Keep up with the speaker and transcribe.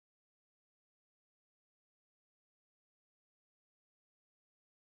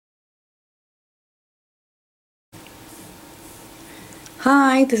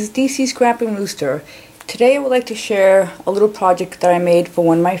Hi, this is DC Scrapping Rooster. Today I would like to share a little project that I made for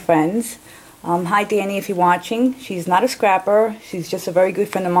one of my friends. Hi Danny, if you're watching. She's not a scrapper. She's just a very good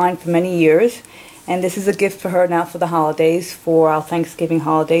friend of mine for many years. And this is a gift for her now for the holidays, for our Thanksgiving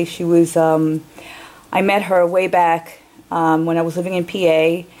holiday. She was, I met her way back when I was living in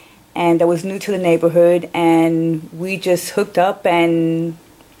PA, and I was new to the neighborhood, and we just hooked up and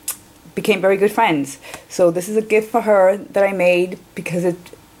became very good friends. So this is a gift for her that I made because it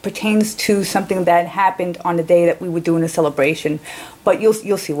pertains to something that happened on the day that we were doing a celebration. But you'll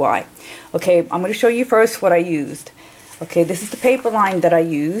see why. Okay, I'm going to show you first what I used. Okay, this is the paper line that I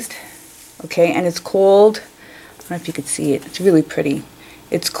used. Okay, and it's called, I don't know if you could see it, it's really pretty.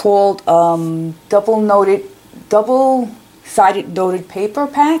 It's called double-sided noted paper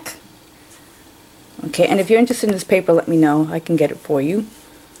pack. Okay, and if you're interested in this paper, let me know. I can get it for you.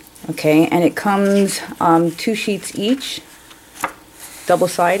 Okay, and it comes 2 sheets each,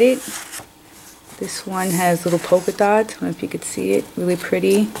 double-sided. This one has little polka dots. I don't know if you could see it. Really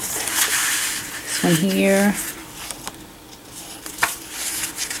pretty. This one here.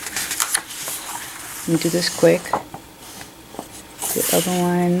 Let me do this quick. The other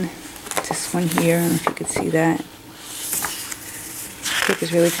one, this one here. I don't know if you could see that. This paper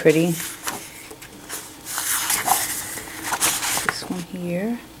is really pretty. This one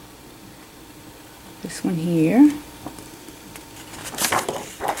here. This one here,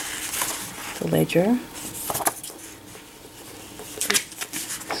 the ledger,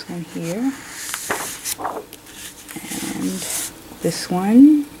 this one here, and this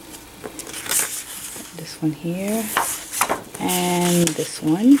one here, and this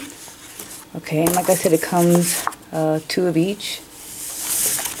one. Okay, and like I said, it comes 2 of each.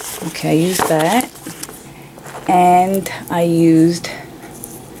 Okay, I used that, and I used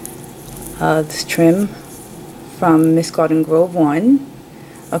this trim from Miss Garden Grove 1.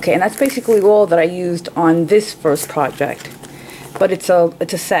 Okay, and that's basically all that I used on this first project. But it's a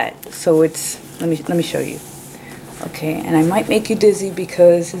set, so it's let me show you. Okay, and I might make you dizzy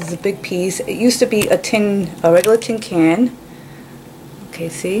because this is a big piece. It used to be a regular tin can. Okay,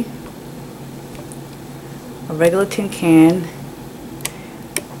 see? A regular tin can.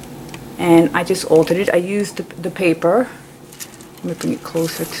 And I just altered it. I used the paper. Let me bring it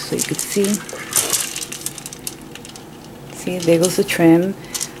closer so you can see. See, there goes the trim.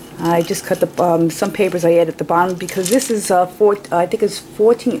 I just cut the some papers I added at the bottom because this is I think it's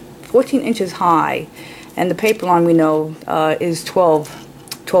 14 inches high, and the paper line we know is 12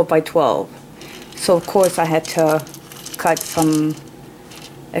 by 12. So of course I had to cut some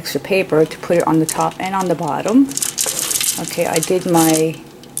extra paper to put it on the top and on the bottom. Okay, I did my,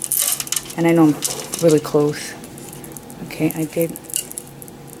 and I know I'm really close. Okay, I did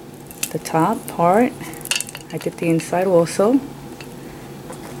the top part. I did the inside also.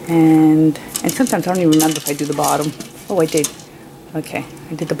 And sometimes I don't even remember if I do the bottom. Oh, I did. Okay,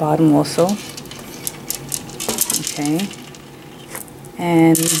 I did the bottom also. Okay.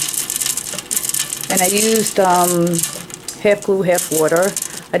 And I used half glue, half water.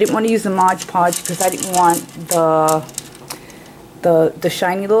 I didn't want to use the Mod Podge because I didn't want the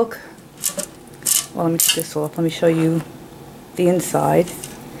shiny look. Well, let me take this off. Let me show you the inside,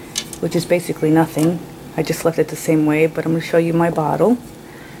 which is basically nothing. I just left it the same way, but I'm going to show you my bottle.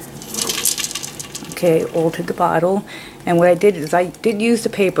 Okay, altered the bottle, and what I did is I did use the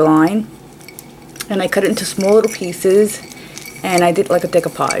paper line, and I cut it into small little pieces, and I did like a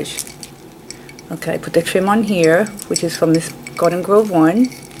decoupage. Okay, I put the trim on here, which is from this Garden Grove 1.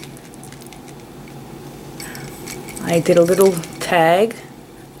 I did a little tag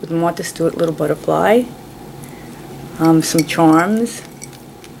with Martha Stewart little butterfly, some charms,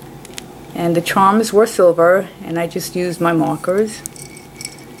 and the charms were silver, and I just used my markers.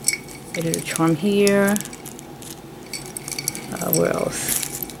 I did a charm here. Where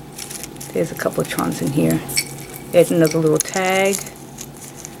else? There's a couple of charms in here. There's another little tag.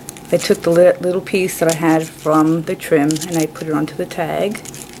 I took the little piece that I had from the trim and I put it onto the tag.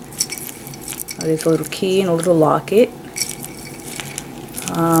 There's a little key and a little locket.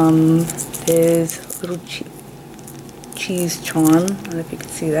 There's a little cheese charm. I don't know if you can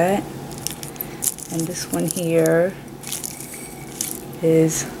see that. And this one here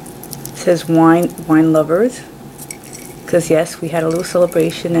says wine lovers. Because yes, we had a little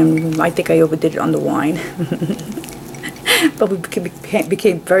celebration, and I think I overdid it on the wine. But we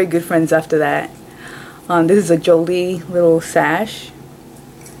became very good friends after that. This is a Jolie little sash.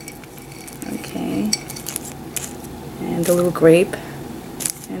 Okay. And a little grape.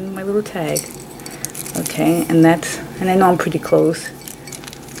 And my little tag. Okay, and I know I'm pretty close.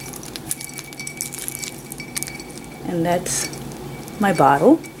 And that's my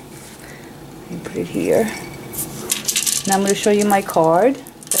bottle. And put it here. Now I'm going to show you my card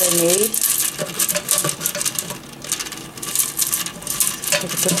that I made. I can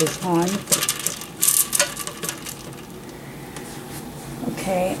put this on.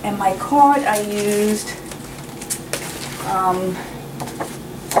 Okay, and my card I used,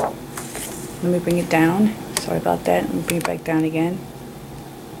 let me bring it down. Sorry about that. Let me bring it back down again.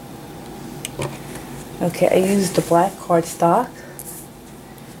 Okay, I used the black cardstock.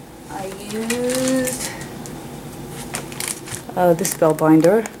 I used this spell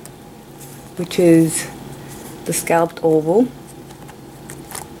binder, which is the scalped oval.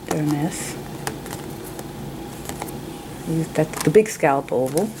 They're a mess. I used the big scalped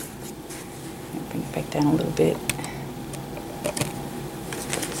oval. Bring it back down a little bit.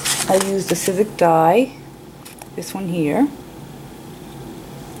 I used the civic die, this one here.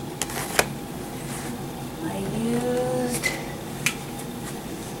 I used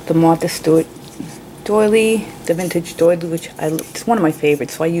the Martha Stewart doily, the vintage doily, which it's one of my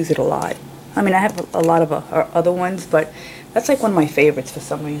favorites, so I use it a lot. I mean, I have a lot of other ones, but that's like one of my favorites for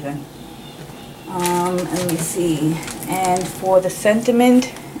some reason. And let me see. And for the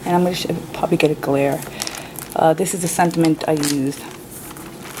sentiment, and I'm going to probably get a glare. This is the sentiment I used.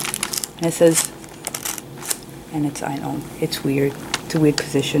 And it says, and I know, it's weird. It's a weird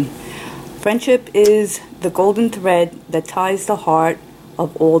position. Friendship is the golden thread that ties the heart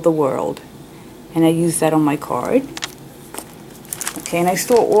of all the world. And I use that on my card. Okay, and I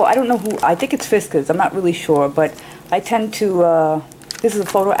store, I don't know who, I think it's Fiskars, I'm not really sure, but I tend to, this is a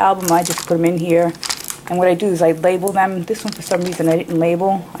photo album, I just put them in here. And what I do is I label them. This one for some reason I didn't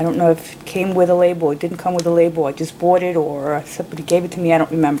label. I don't know if it came with a label or it didn't come with a label. I just bought it or somebody gave it to me, I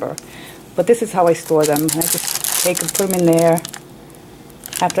don't remember. But this is how I store them. I just take them, put them in there.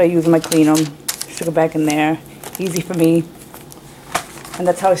 After I use them, I clean them, stick them back in there. Easy for me. And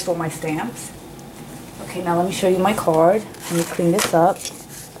that's how I store my stamps. Okay, now let me show you my card. Let me clean this up.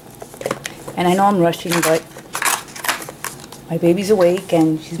 And I know I'm rushing, but my baby's awake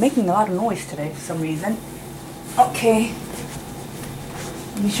and she's making a lot of noise today for some reason. Okay,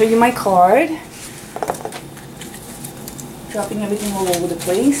 let me show you my card. Dropping everything all over the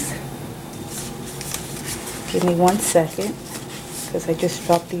place. Give me 1 second, because I just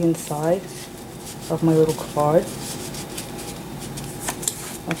dropped the inside of my little card.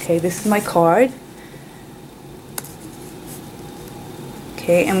 Okay, this is my card.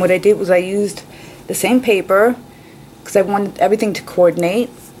 Okay, and what I did was I used the same paper because I wanted everything to coordinate.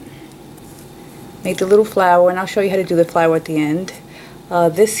 Make the little flower, and I'll show you how to do the flower at the end.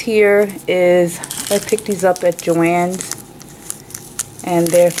 This here is, I picked these up at Joann's, and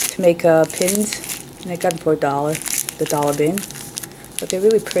they're to make pins, and I got them for $1, the dollar bin, but they're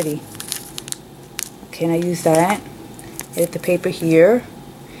really pretty. Okay, and I use that. I hit the paper here,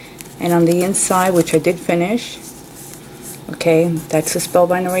 and on the inside, which I did finish, okay, that's the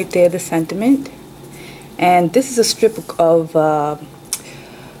spellbinder right there, the sentiment. And this is a strip of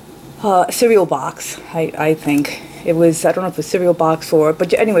cereal box, I think. It was, I don't know if it was cereal box or,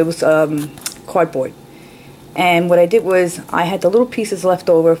 but anyway, it was cardboard. And what I did was, I had the little pieces left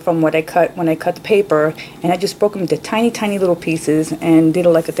over from what I cut when I cut the paper, and I just broke them into tiny, tiny little pieces and did it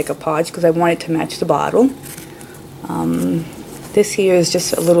like a decoupage because I wanted to match the bottle. This here is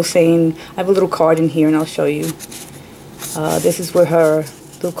just a little saying, I have a little card in here and I'll show you. This is where her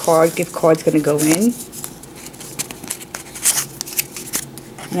little gift card's going to go in.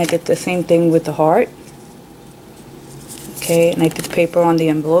 And I did the same thing with the heart. Okay, and I did paper on the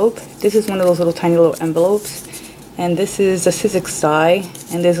envelope. This is one of those little tiny little envelopes. And this is a Sizzix die,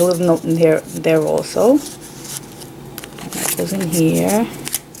 and there's a little note in there also. And that goes in here.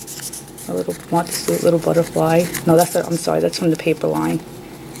 A little butterfly. No, I'm sorry, that's from the paper line.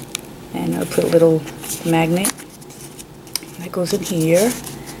 And I'll put a little magnet. That goes in here.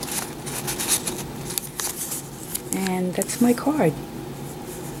 And that's my card.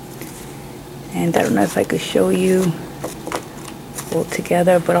 And I don't know if I could show you all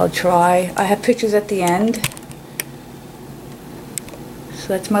together, but I'll try. I have pictures at the end. So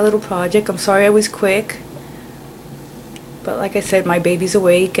that's my little project. I'm sorry I was quick. But like I said, my baby's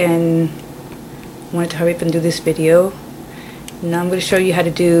awake and I wanted to hurry up and do this video. Now I'm going to show you how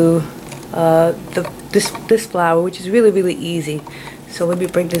to do this flower, which is really, really easy. So let me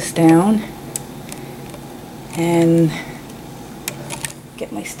bring this down and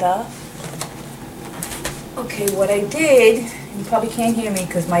get my stuff. Okay, what I did, you probably can't hear me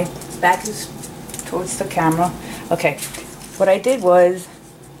because my back is towards the camera. Okay, what I did was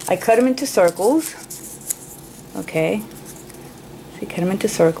I cut them into circles. Okay, so you cut them into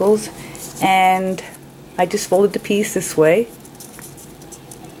circles, and I just folded the piece this way.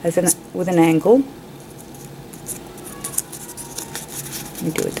 with an angle. Let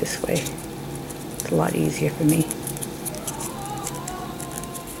me do it this way. It's a lot easier for me.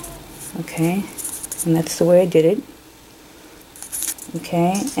 Okay, and that's the way I did it.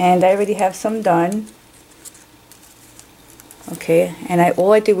 Okay, and I already have some done. Okay, and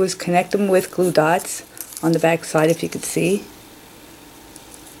all I did was connect them with glue dots on the back side, if you could see.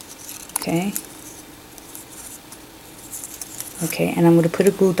 Okay. Okay, and I'm going to put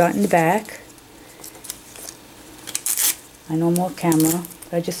a glue dot in the back. I know I'm off camera,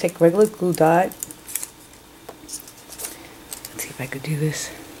 but I just take a regular glue dot. Let's see if I could do this.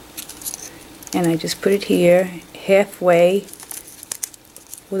 And I just put it here, halfway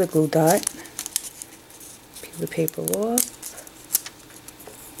with a glue dot. Peel the paper off.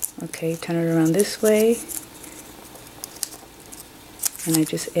 Okay, turn it around this way. And I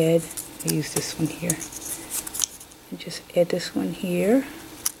just add, I use this one here. And just add this one here.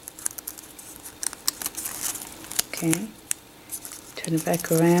 Okay. Turn it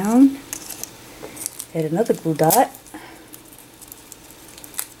back around. Add another glue dot.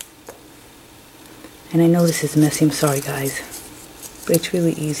 And I know this is messy, I'm sorry guys. But it's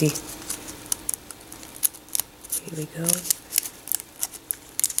really easy. Here we go.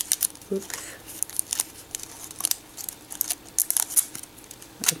 Oops.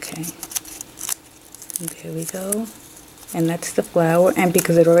 Okay. And there we go. And that's the flower. And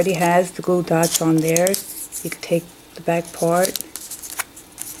because it already has the glue dots on there, you can take the back part.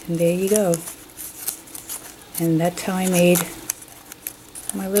 And there you go. And that's how I made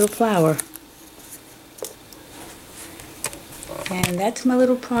my little flower. And that's my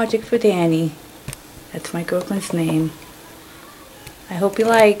little project for Danny. That's my girlfriend's name. I hope you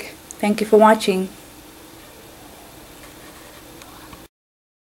like. Thank you for watching.